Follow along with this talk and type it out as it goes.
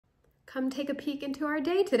come take a peek into our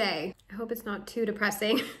day today. I hope it's not too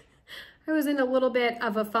depressing. I was in a little bit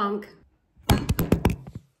of a funk.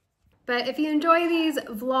 But if you enjoy these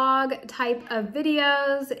vlog type of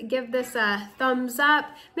videos, give this a thumbs up.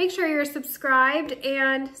 Make sure you're subscribed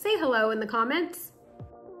and say hello in the comments.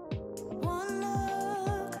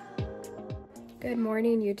 Good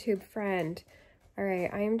morning, YouTube friend. All right,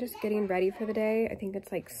 I am just getting ready for the day. I think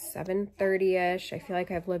it's like 7:30-ish. I feel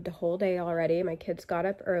like I've lived a whole day already. My kids got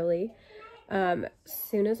up early. As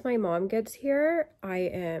soon as my mom gets here, I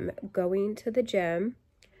am going to the gym.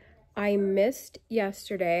 I missed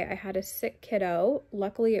yesterday. I had a sick kiddo.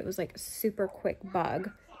 Luckily, it was like a super quick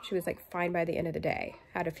bug. She was like fine by the end of the day.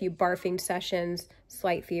 Had a few barfing sessions,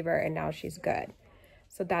 slight fever, and now she's good.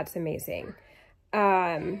 So that's amazing.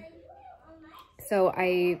 So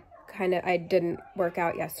I didn't work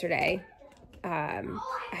out yesterday. I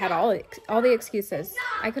had all the excuses.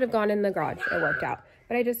 I could have gone in the garage or worked out,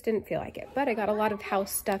 but I just didn't feel like it. But I got a lot of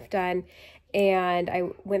house stuff done, and I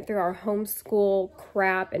went through our homeschool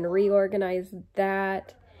crap and reorganized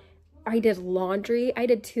that. I did laundry. I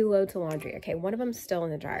did 2 loads of laundry. Okay, one of them's still in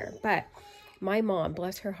the dryer, but my mom,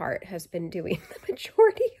 bless her heart, has been doing the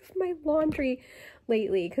majority of my laundry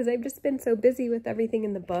lately because I've just been so busy with everything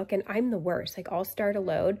in the book, and I'm the worst. Like, I'll start a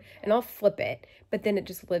load and I'll flip it, but then it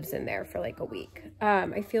just lives in there for like a week.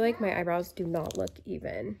 I feel like my eyebrows do not look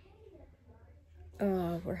even.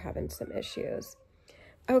 Oh, we're having some issues.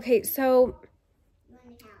 Okay, so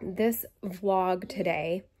this vlog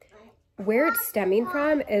today, where it's stemming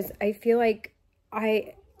from is I feel like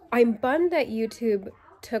I'm bummed that YouTube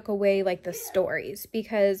took away like the stories,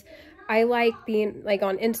 because I like being like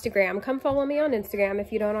on Instagram. Come follow me on Instagram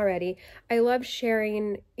if you don't already. I love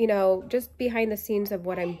sharing, you know, just behind the scenes of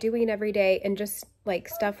what I'm doing every day, and just like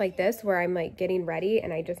stuff like this where I'm like getting ready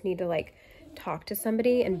and I just need to like talk to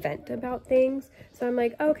somebody and vent about things. So I'm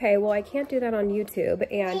like, okay, well, I can't do that on YouTube.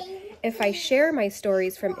 And if I share my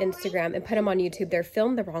stories from Instagram and put them on YouTube, they're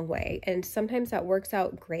filmed the wrong way. And sometimes that works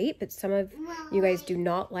out great, but some of you guys do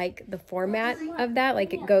not like the format of that.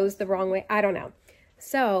 Like, it goes the wrong way. I don't know.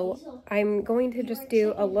 So I'm going to just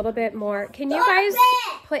do a little bit more. Can you guys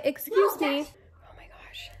play? Excuse me. Oh my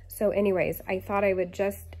gosh. So anyways, I thought I would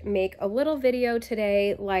just make a little video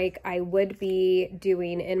today like I would be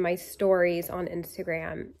doing in my stories on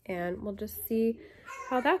Instagram, and we'll just see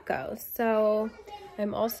how that goes. So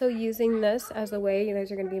I'm also using this as a way, you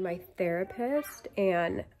guys are going to be my therapist,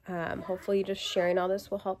 and hopefully just sharing all this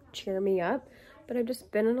will help cheer me up. But I've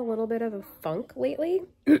just been in a little bit of a funk lately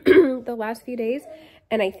the last few days,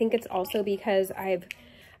 and I think it's also because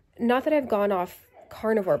not that I've gone off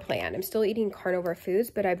carnivore plan. I'm still eating carnivore foods,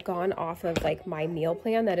 but I've gone off of like my meal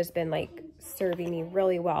plan that has been like serving me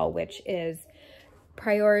really well, which is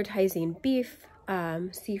prioritizing beef,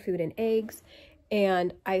 seafood, and eggs.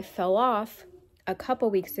 And I fell off a couple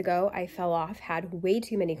weeks ago. I fell off, had way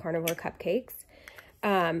too many carnivore cupcakes,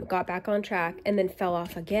 got back on track, and then fell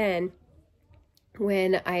off again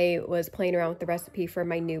when I was playing around with the recipe for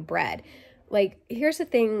my new bread. Like, here's the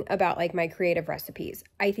thing about like my creative recipes.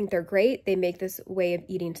 I think they're great. They make this way of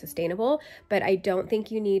eating sustainable, but I don't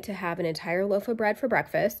think you need to have an entire loaf of bread for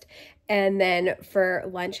breakfast and then for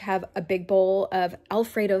lunch have a big bowl of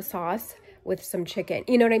Alfredo sauce with some chicken.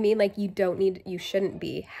 You know what I mean? Like, you shouldn't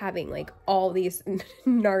be having like all these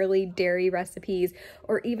gnarly dairy recipes,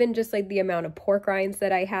 or even just like the amount of pork rinds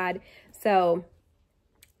that I had. So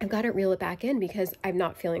I've got to reel it back in because I'm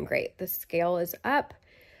not feeling great. The scale is up.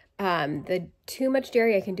 The too much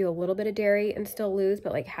dairy, I can do a little bit of dairy and still lose,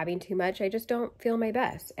 but like having too much, I just don't feel my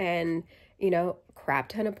best. And, you know, crap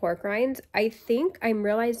ton of pork rinds. I think I'm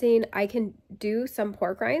realizing I can do some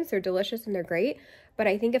pork rinds. They're delicious and they're great. But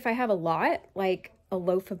I think if I have a lot, like a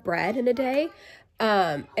loaf of bread in a day,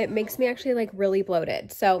 it makes me actually like really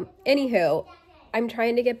bloated. So anywho, I'm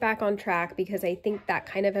trying to get back on track because I think that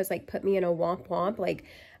kind of has like put me in a womp womp. Like,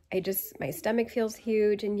 my stomach feels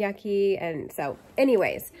huge and yucky. And so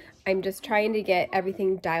anyways, I'm just trying to get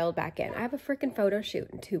everything dialed back in. I have a freaking photo shoot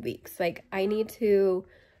in 2 weeks. Like, I need to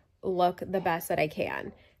look the best that I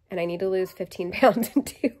can, and I need to lose 15 pounds in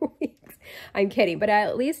 2 weeks. I'm kidding, but I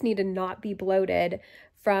at least need to not be bloated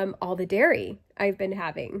from all the dairy I've been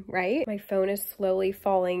having, right? My phone is slowly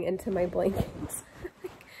falling into my blankets.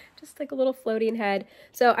 Just like a little floating head.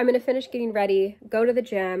 So I'm going to finish getting ready, go to the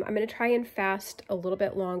gym. I'm going to try and fast a little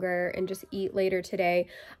bit longer and just eat later today.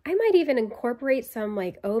 I might even incorporate some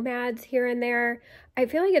like OMADs here and there. I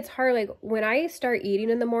feel like it's hard. Like, when I start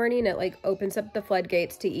eating in the morning, it like opens up the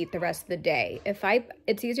floodgates to eat the rest of the day.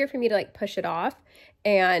 It's easier for me to like push it off,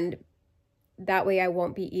 and that way I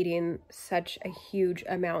won't be eating such a huge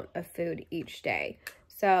amount of food each day.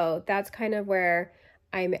 So that's kind of where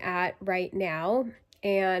I'm at right now,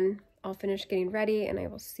 and I'll finish getting ready and I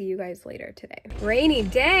will see you guys later today. Rainy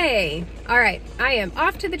day. All right, I am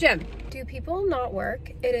off to the gym. Do people not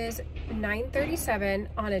work? It is 9:37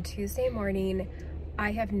 on a Tuesday morning.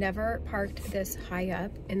 I have never parked this high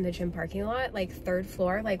up in the gym parking lot, like 3rd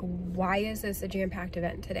floor. Like, why is this a jam-packed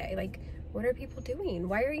event today? Like, what are people doing?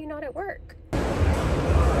 Why are you not at work?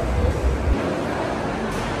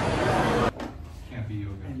 Can't be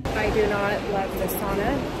yoga. I do not love the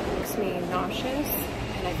sauna. It makes me nauseous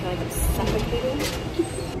and I feel like I'm suffocating.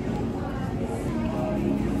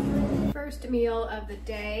 First meal of the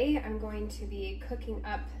day, I'm going to be cooking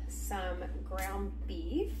up some ground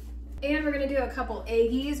beef. And we're gonna do a couple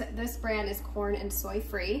eggies. This brand is corn and soy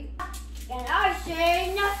free. And I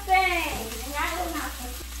say nothing. And I do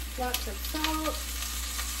nothing. Lots of salt.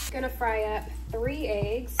 Gonna fry up 3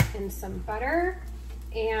 eggs in some butter.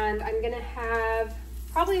 And I'm gonna have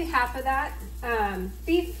probably half of that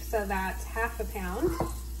beef, so that's half a pound.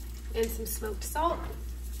 And some smoked salt.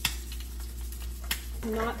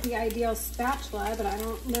 Not the ideal spatula, but I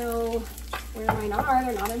don't know where mine are.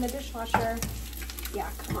 They're not in the dishwasher. Yeah,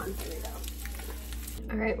 come on, there we go.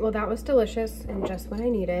 All right, well, that was delicious and just what I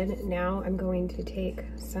needed. Now I'm going to take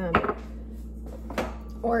some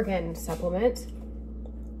organ supplement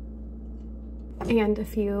and a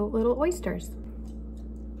few little oysters.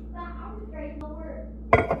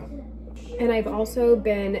 And I've also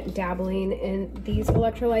been dabbling in these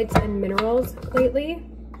electrolytes and minerals lately.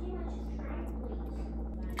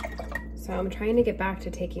 So I'm trying to get back to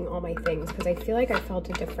taking all my things because I feel like I felt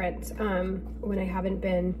a difference when I haven't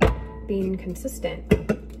been being consistent.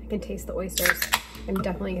 I can taste the oysters. I'm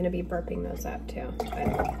definitely going to be burping those up too. But...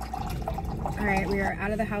 All right, we are out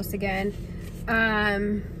of the house again.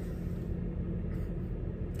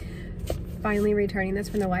 Finally returning this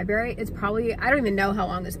from the library. It's probably, I don't even know how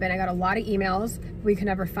long it's been. I got a lot of emails. We could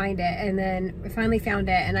never find it. And then we finally found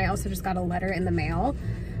it. And I also just got a letter in the mail.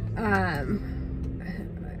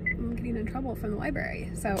 In trouble from the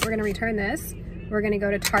library. So we're gonna return this. We're gonna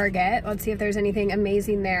go to Target. Let's see if there's anything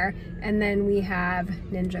amazing there. And then we have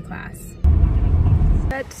ninja class.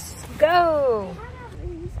 Let's go.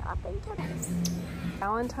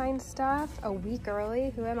 Valentine's stuff a week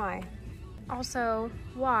early. Who am I? Also,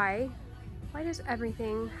 why does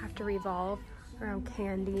everything have to revolve around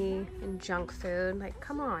candy and junk food? Like,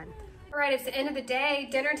 come on. All right, it's the end of the day,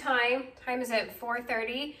 dinner time. Time is at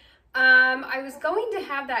 4:30. I was going to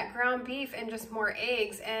have that ground beef and just more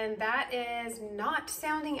eggs, and that is not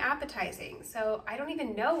sounding appetizing. So I don't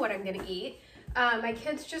even know what I'm gonna eat. My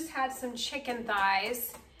kids just had some chicken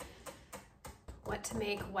thighs. What to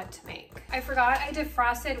make. I forgot I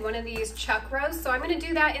defrosted one of these chuck roasts, so I'm gonna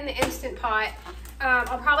do that in the Instant Pot.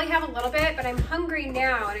 I'll probably have a little bit, but I'm hungry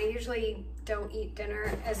now, and I usually don't eat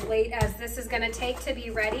dinner as late as this is gonna take to be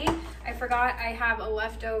ready. I forgot I have a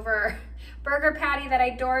leftover burger patty that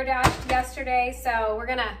I DoorDashed yesterday, so we're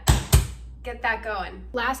gonna get that going.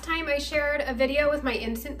 Last time I shared a video with my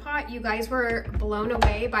Instant Pot, you guys were blown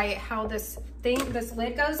away by how this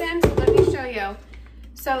lid goes in, so let me show you.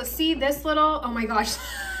 So see this little, oh my gosh,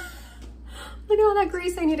 look at all that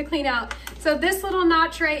grease I need to clean out. So this little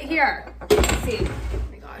notch right here, let's see, oh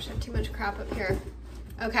my gosh, I have too much crap up here.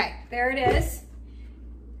 Okay, there it is.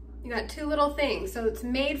 You got 2 little things, so it's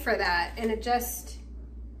made for that, and it just,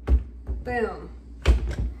 boom.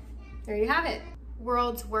 There you have it.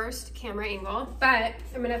 World's worst camera angle, but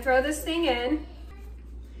I'm gonna throw this thing in.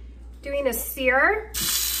 Doing a sear.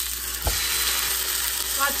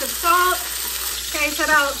 Lots of salt. Okay, so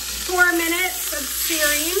about 4 minutes of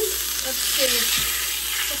searing. Let's see,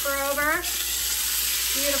 flip her over.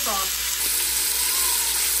 Beautiful.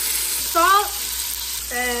 Salt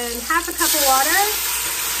and half a cup of water.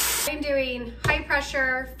 I'm doing high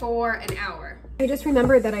pressure for an hour. I just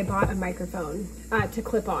remembered that I bought a microphone to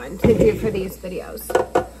clip on to do for these videos.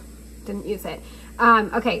 Didn't use it.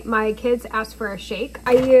 Okay, my kids asked for a shake.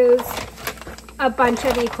 I use a bunch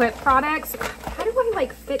of Equip products. How do I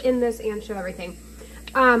like fit in this and show everything?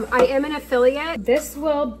 I am an affiliate. This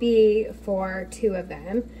will be for 2 of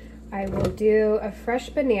them. I will do a fresh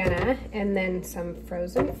banana and then some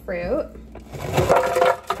frozen fruit.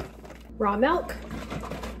 Raw milk.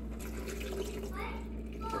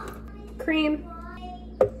 Cream.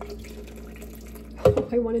 Oh,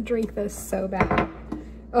 I want to drink this so bad.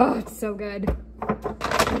 Oh, it's so good.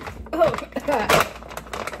 Oh,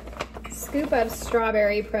 scoop of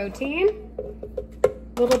strawberry protein.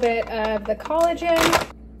 A little bit of the collagen.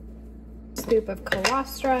 Scoop of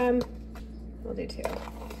colostrum. We'll do 2.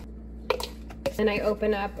 Then I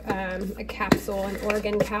open up a capsule, an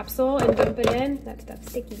organ capsule, and dump it in. That stuff's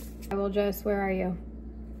sticky. I will just, where are you?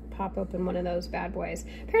 pop open one of those bad boys.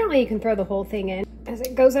 Apparently you can throw the whole thing in as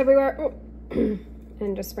it goes everywhere. Oh.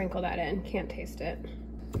 And just sprinkle that in. Can't taste it.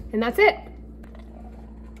 And that's it.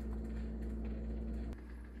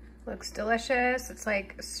 Looks delicious. It's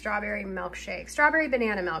like a strawberry milkshake, strawberry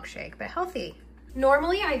banana milkshake, but healthy.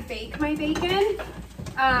 Normally I bake my bacon,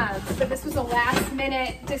 but this was a last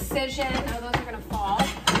minute decision. Oh, those are gonna fall.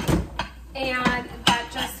 And that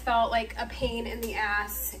just felt like a pain in the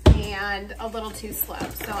ass and a little too slow.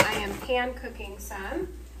 So I am pan cooking some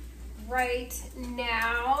right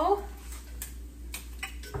now.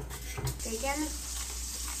 Bacon.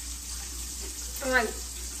 Oh,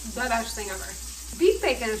 the best thing ever. Beef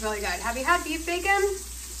bacon is really good. Have you had beef bacon?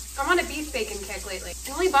 I'm on a beef bacon kick lately.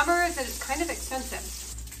 The only bummer is that it's kind of expensive.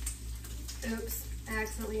 Oops, I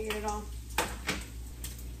accidentally ate it all.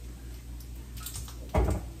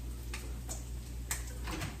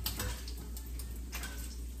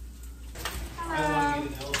 I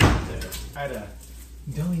had a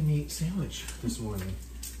deli meat sandwich this morning.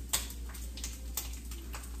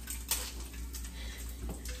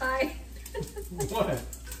 Hi. What?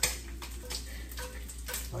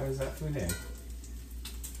 Why is that food there?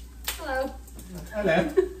 Hello.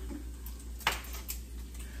 Hello.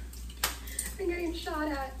 I'm getting shot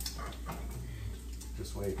at.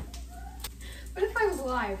 Just wait. What if I was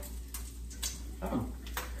alive? Oh,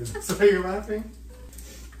 is that why you're laughing?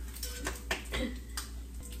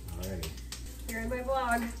 Alrighty. You're in my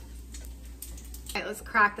vlog. Alright, let's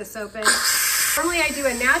crack this open. Normally I do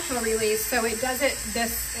a natural release, so it does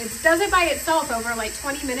it by itself over like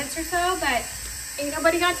 20 minutes or so, but ain't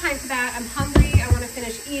nobody got time for that. I'm hungry, I want to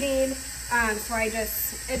finish eating, so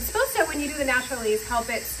it's supposed to, when you do the natural release, help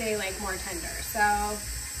it stay like more tender. So,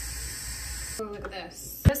 look at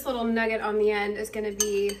this. This little nugget on the end is going to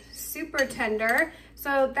be super tender.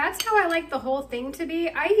 So that's how I like the whole thing to be.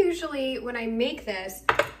 I usually, when I make this,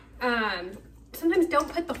 sometimes don't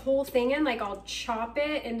put the whole thing in, like I'll chop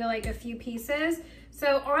it into like a few pieces.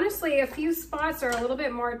 So honestly, a few spots are a little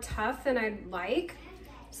bit more tough than I'd like.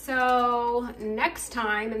 So next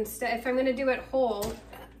time, if I'm gonna do it whole,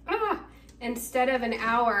 instead of an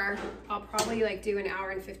hour, I'll probably like do an hour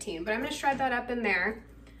and 15, but I'm gonna shred that up in there.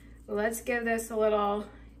 Let's give this a little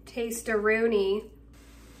taste-a-rooney.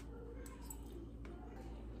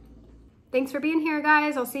 Thanks for being here,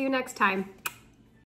 guys. I'll see you next time.